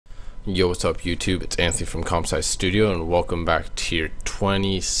Yo, what's up YouTube? It's Anthony from CompSci Studio and welcome back to your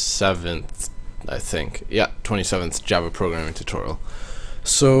 27th, I think. Yeah, 27th Java programming tutorial.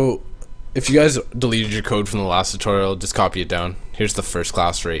 So, if you guys deleted your code from the last tutorial, just copy it down. Here's the first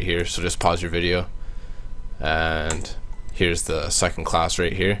class right here, so just pause your video. And here's the second class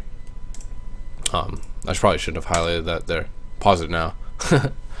right here. I probably shouldn't have highlighted that there. Pause it now.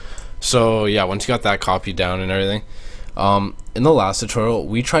 So yeah, once you got that copied down and everything, in the last tutorial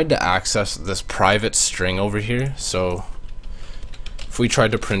we tried to access this private string over here. So if we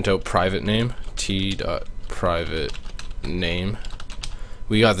tried to print out private name, t.private name,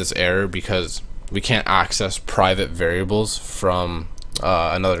 we got this error because we can't access private variables from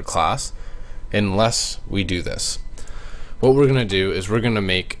another class unless we do this. What we're gonna do is we're gonna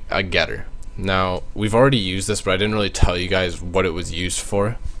make a getter. Now we've already used this, but I didn't really tell you guys what it was used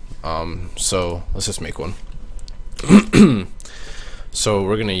for. So let's just make one. So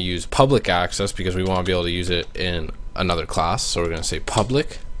we're going to use public access because we want to be able to use it in another class. So we're going to say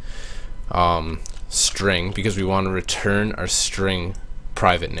public string because we want to return our string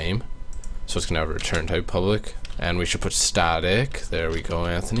private name. So it's going to have a return type public, and we should put static. There we go,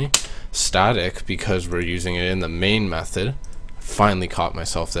 Anthony. Static because we're using it in the main method. Finally caught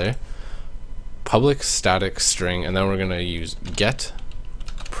myself there. Public static string, and then we're going to use get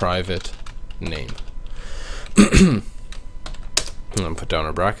private name. I'm gonna put down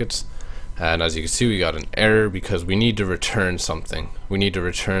our brackets, and as you can see we got an error because we need to return something. We need to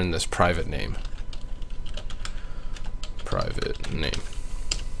return this private name.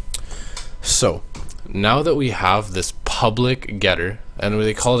 So now that we have this public getter, and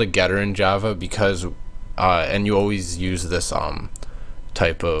they call it a getter in Java because and you always use this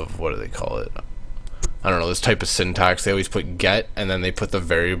type of, what do they call it, I don't know, this type of syntax. They always put get and then they put the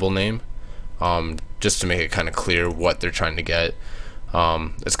variable name, just to make it kind of clear what they're trying to get.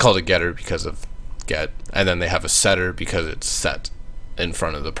 It's called a getter because of get, and then they have a setter because it's set in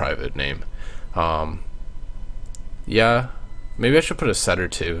front of the private name. Yeah, maybe I should put a setter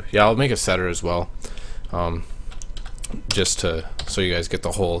too. Yeah, I'll make a setter as well, just to so you guys get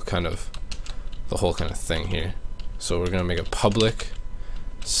the whole kind of thing here. So we're gonna make a public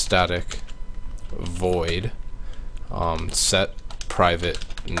static void set private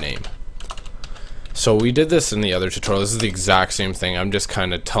name. So we did this in the other tutorial. This is the exact same thing. I'm just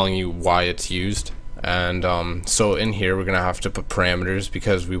kind of telling you why it's used. And so in here we're gonna have to put parameters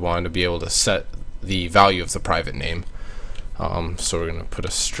because we want to be able to set the value of the private name. So we're gonna put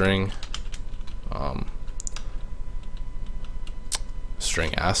a string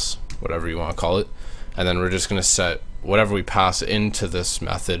string s, whatever you want to call it, and then we're just gonna set whatever we pass into this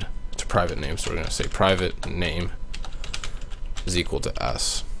method to private name. So we're going to say private name is equal to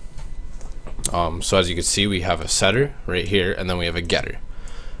s. So as you can see, we have a setter right here, and then we have a getter.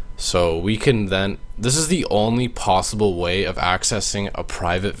 So we can then, this is the only possible way of accessing a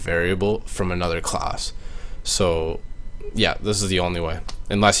private variable from another class. So yeah, this is the only way,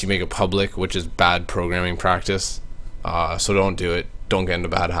 unless you make it public, which is bad programming practice. So don't do it. Don't get into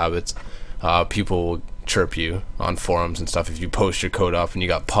bad habits. People will chirp you on forums and stuff if you post your code up and you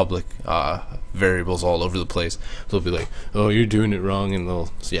got public variables all over the place. They'll be like, oh, you're doing it wrong, and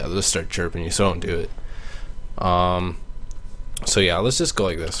they'll just start chirping you, so don't do it. So yeah, let's just go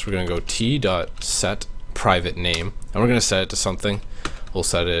like this. We're gonna go t.set private name, and we're gonna set it to something. We'll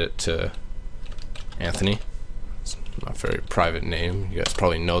set it to Anthony. It's not a very private name, you guys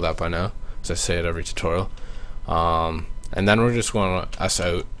probably know that by now because I say it every tutorial. And then we're just going to s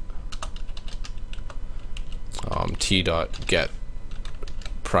out t.get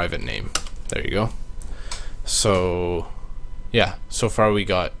private name. There you go. So yeah, so far we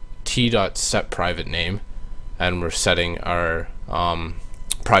got t.set private name, and we're setting our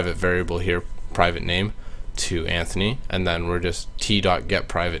private variable here, private name, to Anthony, and then we're just t.get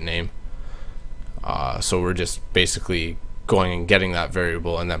private name. So we're just basically going and getting that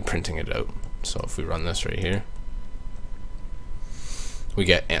variable and then printing it out. So if we run this right here, we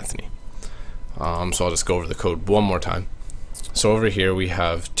get Anthony. So I'll just go over the code one more time. So over here we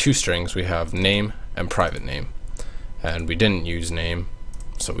have two strings. We have name and private name, and we didn't use name,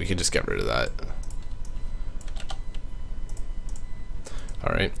 so we could just get rid of that.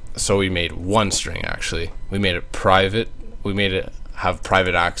 Alright, so we made one string actually. We made it private. We made it have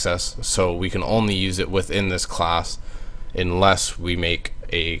private access, so we can only use it within this class unless we make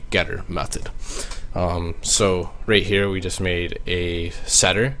a getter method. So right here we just made a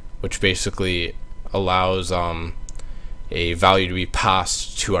setter, which basically allows a value to be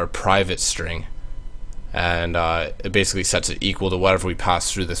passed to our private string, and it basically sets it equal to whatever we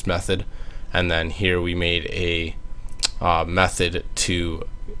pass through this method. And then here we made a method to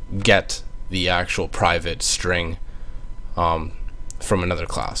get the actual private string from another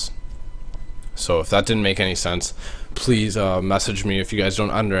class. So if that didn't make any sense, please message me if you guys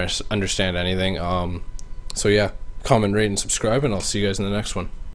don't understand anything. So yeah, comment, rate, and subscribe, and I'll see you guys in the next one.